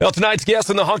Well, tonight's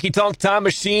guest in the Honky Tonk Time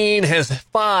Machine has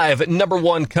 5 number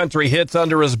 1 country hits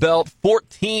under his belt,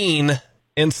 14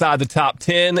 inside the top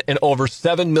 10, and over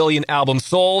 7 million albums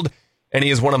sold. And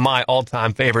he is one of my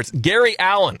all-time favorites. Gary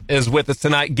Allan is with us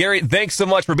tonight. Gary, thanks so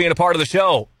much for being a part of the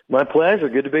show. My pleasure.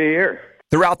 Good to be here.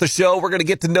 Throughout the show, we're going to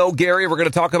get to know Gary. We're going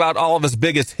to talk about all of his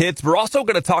biggest hits. We're also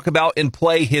going to talk about and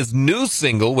play his new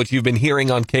single, which you've been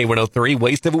hearing on K103,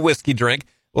 Waste of a Whiskey Drink.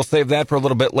 We'll save that for a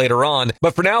little bit later on.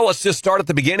 But for now, let's just start at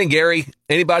the beginning, Gary.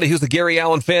 Anybody who's a Gary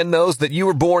Allan fan knows that you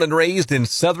were born and raised in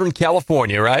Southern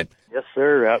California, right? Yes,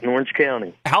 sir, out in Orange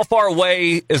County. How far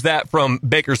away is that from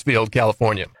Bakersfield,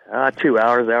 California? 2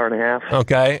 hours, hour and a half.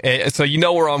 Okay, so you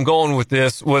know where I'm going with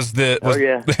this. Was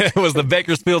was the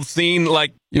Bakersfield scene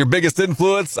like your biggest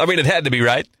influence? I mean, it had to be,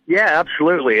 right? Yeah,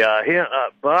 absolutely.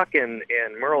 Buck and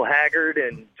Merle Haggard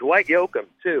and Dwight Yoakam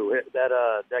too.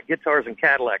 That Guitars and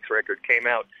Cadillacs record came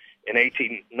out in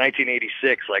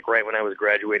 1986, like right when I was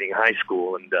graduating high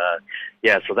school, and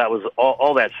so that was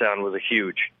all that sound was a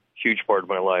huge part of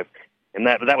my life, and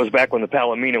that was back when the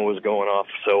Palomino was going off.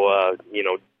 So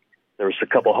there was a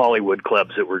couple Hollywood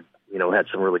clubs that were had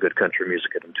some really good country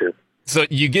music in them too. So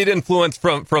you get influence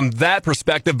from that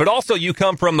perspective, but also you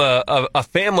come from a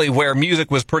family where music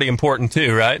was pretty important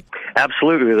too, right?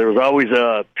 Absolutely. There was always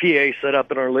a PA set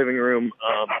up in our living room.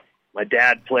 My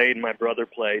dad played, my brother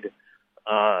played.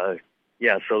 So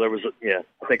there was I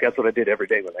think that's what I did every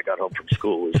day when I got home from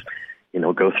school was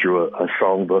go through a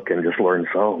song book and just learn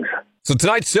songs. So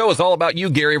tonight's show is all about you,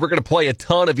 Gary. We're going to play a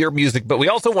ton of your music, but we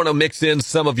also want to mix in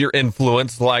some of your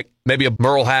influence, like maybe a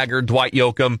Merle Haggard, Dwight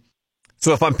Yoakam.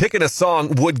 So if I'm picking a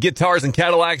song, would Guitars and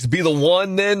Cadillacs be the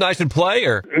one then I should play?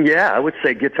 Or yeah, I would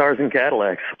say Guitars and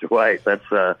Cadillacs, Dwight. That's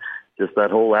just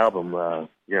that whole album.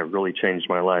 It really changed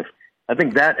my life. I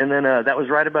think that, and then that was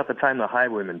right about the time the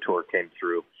Highwaymen tour came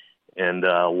through, and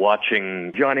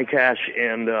watching Johnny Cash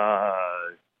and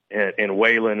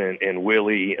Waylon and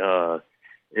Willie.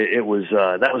 It was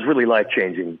that was really life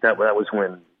changing. That was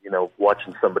when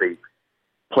watching somebody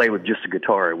play with just a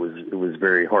guitar. It was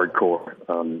very hardcore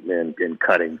and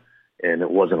cutting, and it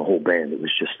wasn't a whole band. It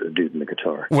was just a dude and the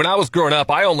guitar. When I was growing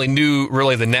up, I only knew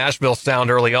really the Nashville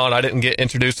sound early on. I didn't get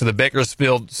introduced to the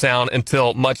Bakersfield sound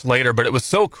until much later. But it was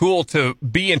so cool to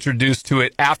be introduced to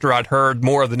it after I'd heard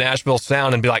more of the Nashville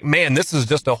sound and be like, man, this is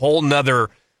just a whole nother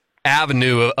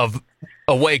avenue of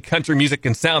a way country music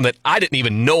can sound that I didn't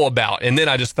even know about. And then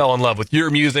I just fell in love with your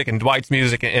music and Dwight's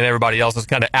music and everybody else's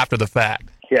kind of after the fact.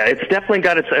 Yeah, it's definitely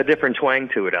got a different twang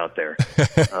to it out there.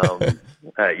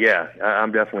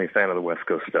 I'm definitely a fan of the West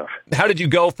Coast stuff. How did you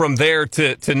go from there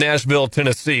to Nashville,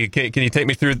 Tennessee? Can you take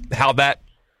me through how that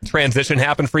transition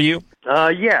happened for you?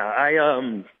 I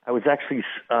was actually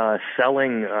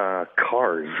selling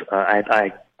cars.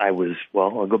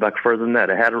 I'll go back further than that.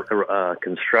 I had a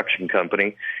construction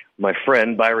company. My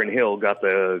friend, Byron Hill, got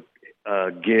the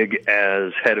gig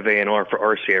as head of A&R for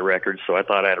RCA Records, so I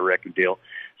thought I had a record deal.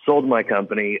 Sold my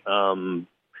company.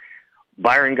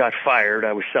 Byron got fired.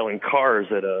 I was selling cars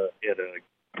at a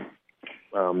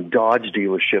Dodge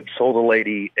dealership, sold a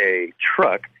lady a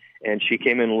truck, and she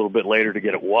came in a little bit later to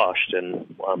get it washed,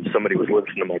 and somebody was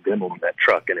listening to my demo in that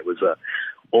truck, and it was an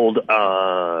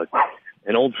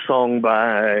old song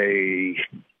by,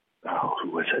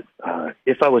 who was it?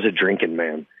 If I Was a Drinking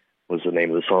Man was the name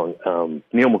of the song.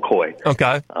 Neil McCoy.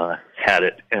 Okay. Had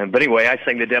it. But anyway, I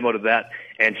sang the demo to that,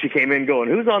 and she came in going,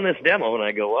 "Who's on this demo?" And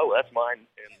I go, "Oh, that's mine."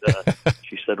 And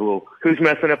she said, "Well, who's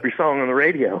messing up your song on the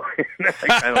radio?" And I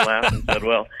kind of laughed and said,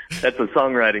 "Well, that's a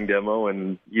songwriting demo,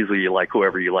 and usually you like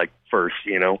whoever you like first,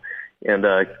 And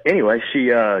anyway,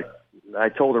 I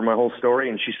told her my whole story,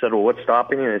 and she said, "Well, what's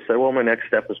stopping you?" And I said, "Well, my next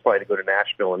step was probably to go to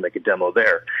Nashville and make a demo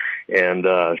there." And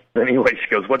anyway, she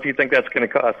goes, "What do you think that's going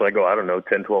to cost?" So I go, "I don't know,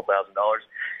 $10,000-$12,000."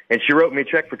 And she wrote me a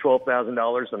check for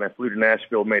 $12,000, and I flew to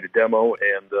Nashville, made a demo,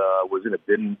 and was in a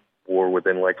bidding war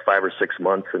within like 5 or 6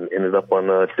 months, and ended up on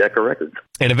Decca Records.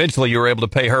 And eventually, you were able to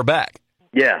pay her back.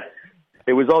 Yeah,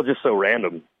 it was all just so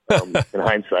random. In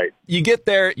hindsight, you get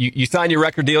there, you sign your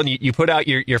record deal, and you put out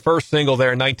your first single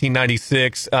there in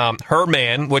 1996, Her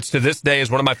Man, which to this day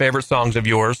is one of my favorite songs of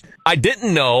yours. I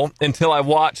didn't know until I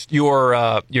watched your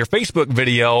Facebook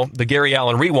video, the Gary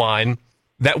Allan Rewind,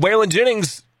 that Waylon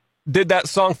Jennings did that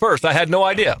song first. I had no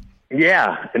idea.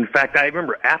 Yeah. In fact, I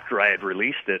remember after I had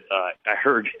released it, I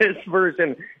heard his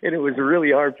version, and it was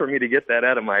really hard for me to get that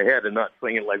out of my head and not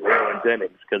sing it like Waylon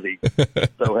Jennings, because he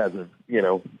so has a,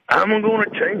 I'm going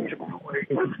to change my way.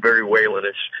 It's very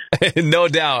Waylonish. No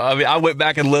doubt. I mean, I went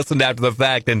back and listened after the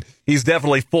fact, and he's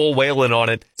definitely full Waylon on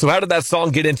it. So how did that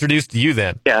song get introduced to you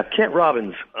then? Yeah, Kent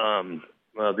Robbins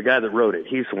the guy that wrote it,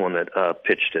 he's the one that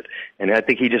pitched it, and I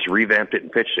think he just revamped it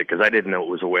and pitched it because I didn't know it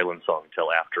was a Waylon song until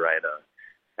after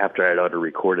I'd already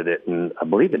recorded it, and I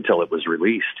believe until it was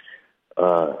released.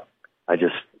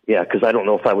 Because I don't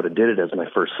know if I would have did it as my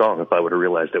first song if I would have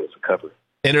realized it was a cover.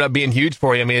 Ended up being huge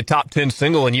for you. I mean, a top 10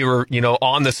 single, and you were,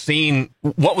 on the scene.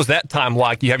 What was that time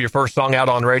like? You have your first song out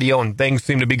on radio, and things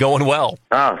seem to be going well.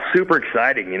 Super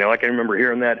exciting. I can remember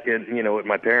hearing that at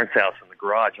my parents' house in the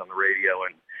garage on the radio,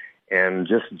 and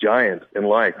just giant in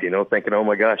life, thinking, oh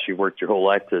my gosh, you've worked your whole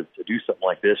life to do something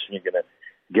like this, and you're going to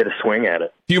get a swing at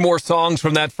it. A few more songs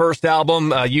from that first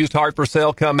album, Used Heart for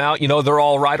Sale, come out. They're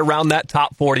all right around that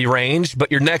top 40 range.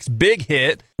 But your next big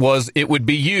hit was It Would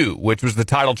Be You, which was the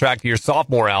title track to your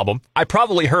sophomore album. I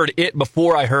probably heard it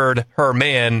before I heard Her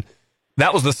Man.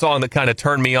 That was the song that kind of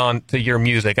turned me on to your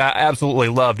music. I absolutely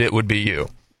loved It Would Be You.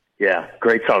 Yeah,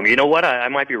 great song. You know what? I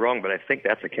might be wrong, but I think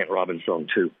that's a Kent Robbins song,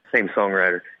 too. Same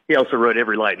songwriter. He also wrote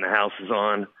Every Light in the House Is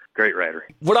On. Great writer.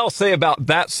 What I'll say about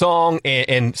that song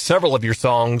and several of your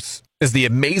songs is the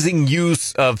amazing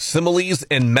use of similes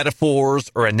and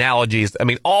metaphors or analogies. I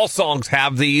mean, all songs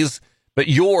have these, but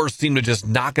yours seem to just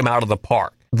knock them out of the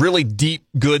park. Really deep,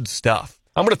 good stuff.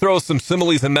 I'm going to throw some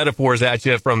similes and metaphors at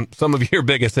you from some of your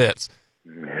biggest hits.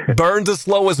 Burns as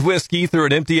slow as whiskey through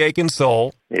an empty aching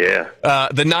soul. Yeah.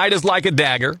 The night is like a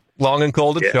dagger, long and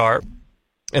cold and sharp.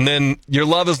 And then your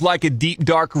love is like a deep,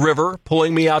 dark river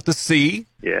pulling me out to sea.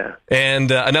 Yeah.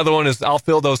 And another one is I'll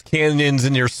fill those canyons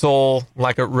in your soul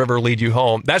like a river lead you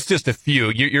home. That's just a few.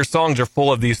 Your songs are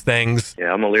full of these things.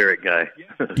 Yeah, I'm a lyric guy.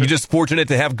 You just fortunate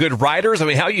to have good writers? I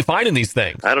mean, how are you finding these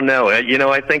things? I don't know.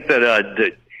 I think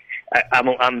that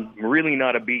I'm really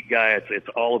not a beat guy. It's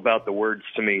all about the words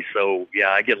to me. So, yeah,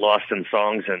 I get lost in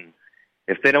songs, and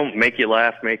if they don't make you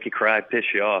laugh, make you cry, piss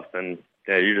you off, then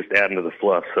yeah, you're just adding to the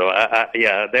fluff. So,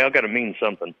 they all got to mean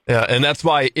something. Yeah, and that's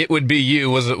why It Would Be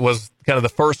You was kind of the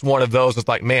first one of those. It's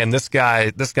like, man, this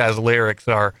guy's lyrics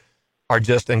are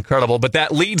just incredible. But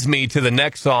that leads me to the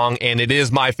next song, and it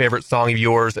is my favorite song of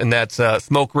yours, and that's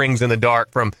Smoke Rings in the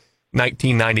Dark from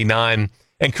 1999.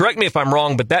 And correct me if I'm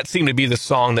wrong, but that seemed to be the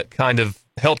song that kind of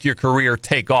helped your career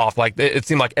take off. Like, it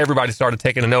seemed like everybody started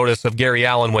taking a notice of Gary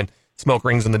Allan when Smoke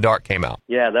Rings in the Dark came out.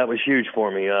 Yeah, that was huge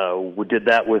for me. We did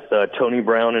that with Tony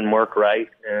Brown and Mark Wright.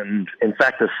 And in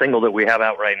fact, the single that we have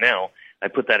out right now, I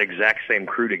put that exact same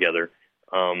crew together.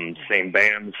 Same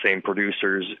band, same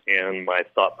producers. And my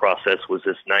thought process was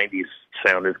this 90s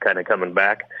sound is kind of coming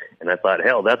back. And I thought,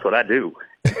 hell, that's what I do.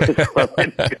 So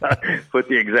I put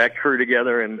the exact crew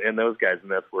together and those guys.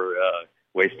 And that's where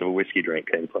Waste of a Whiskey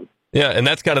Drink came from. Yeah, and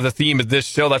that's kind of the theme of this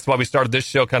show. That's why we started this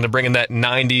show, kind of bringing that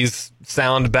 90s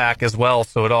sound back as well,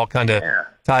 so it all kind of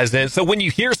ties in. So when you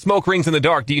hear Smoke Rings in the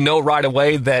Dark, do you know right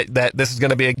away that this is going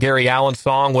to be a Gary Allan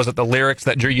song? Was it the lyrics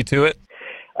that drew you to it?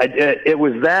 It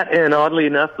was that, and oddly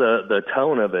enough, the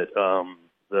tone of it.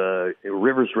 The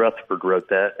Rivers Rutherford wrote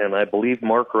that, and I believe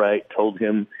Mark Wright told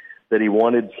him that he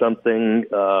wanted something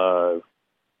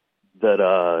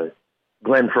that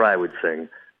Glenn Fry would sing.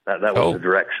 That was the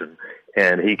direction.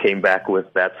 And he came back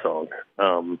with that song,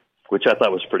 which I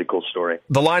thought was a pretty cool story.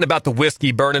 The line about the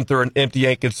whiskey burning through an empty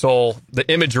aching soul, the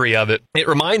imagery of it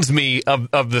reminds me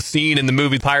of the scene in the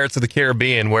movie Pirates of the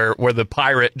Caribbean where the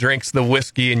pirate drinks the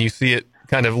whiskey and you see it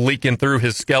kind of leaking through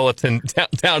his skeleton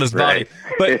down his body.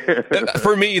 But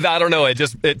for me, I don't know, it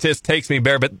just takes me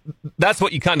there. But that's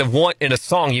what you kind of want in a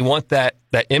song. You want that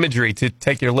imagery to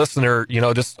take your listener,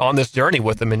 just on this journey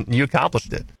with them, and you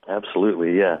accomplished it.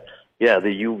 Absolutely, yeah. Yeah,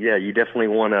 you definitely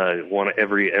want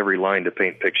every line to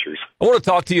paint pictures. I want to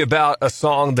talk to you about a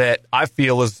song that I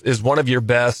feel is one of your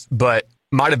best, but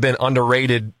might have been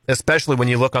underrated, especially when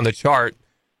you look on the chart.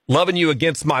 Loving You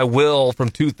Against My Will from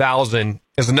 2000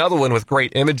 is another one with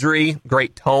great imagery,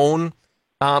 great tone.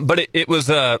 But it was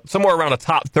somewhere around a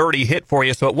top 30 hit for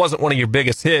you, so it wasn't one of your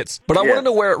biggest hits. But I want to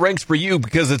know where it ranks for you,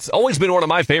 because it's always been one of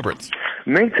my favorites.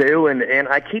 Me too, and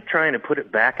I keep trying to put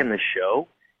it back in the show.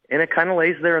 And it kind of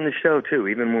lays there in the show too,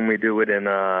 even when we do it in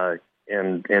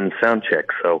sound check.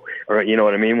 So, or you know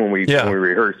what I mean? When we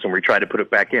rehearse and we try to put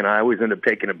it back in, I always end up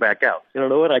taking it back out. You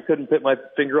know what? I couldn't put my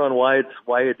finger on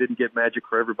why it didn't get magic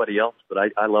for everybody else, but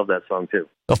I love that song too.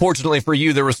 Unfortunately for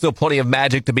you, there was still plenty of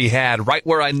magic to be had. Right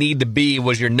Where I Need to Be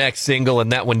was your next single,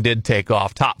 and that one did take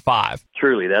off, top 5.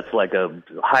 Truly, that's like a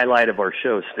highlight of our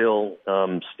show. Still,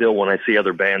 when I see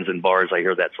other bands in bars, I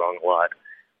hear that song a lot.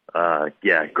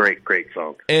 Great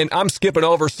song. And I'm skipping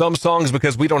over some songs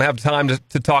because we don't have time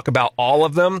to talk about all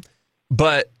of them.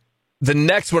 But the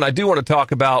next one I do want to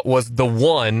talk about was The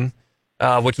One,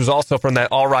 which was also from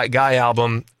that All Right Guy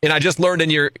album. And I just learned in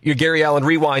your Gary Allan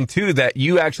Rewind, too, that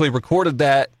you actually recorded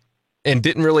that and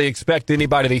didn't really expect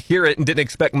anybody to hear it and didn't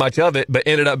expect much of it, but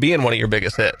ended up being one of your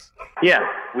biggest hits. Yeah,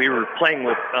 we were playing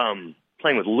with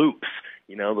loops,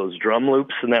 those drum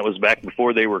loops, and that was back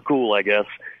before they were cool, I guess.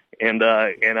 And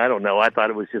I don't know, I thought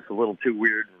it was just a little too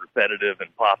weird and repetitive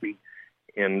and poppy,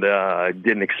 and I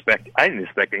didn't expect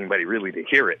anybody really to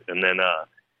hear it. And then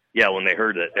when they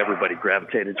heard it, everybody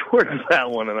gravitated towards that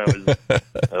one, and I was,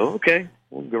 oh, okay,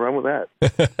 we'll go around with that.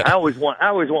 I always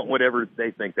want whatever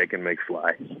they think they can make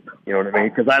fly. You know what I mean?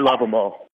 Because I love them all.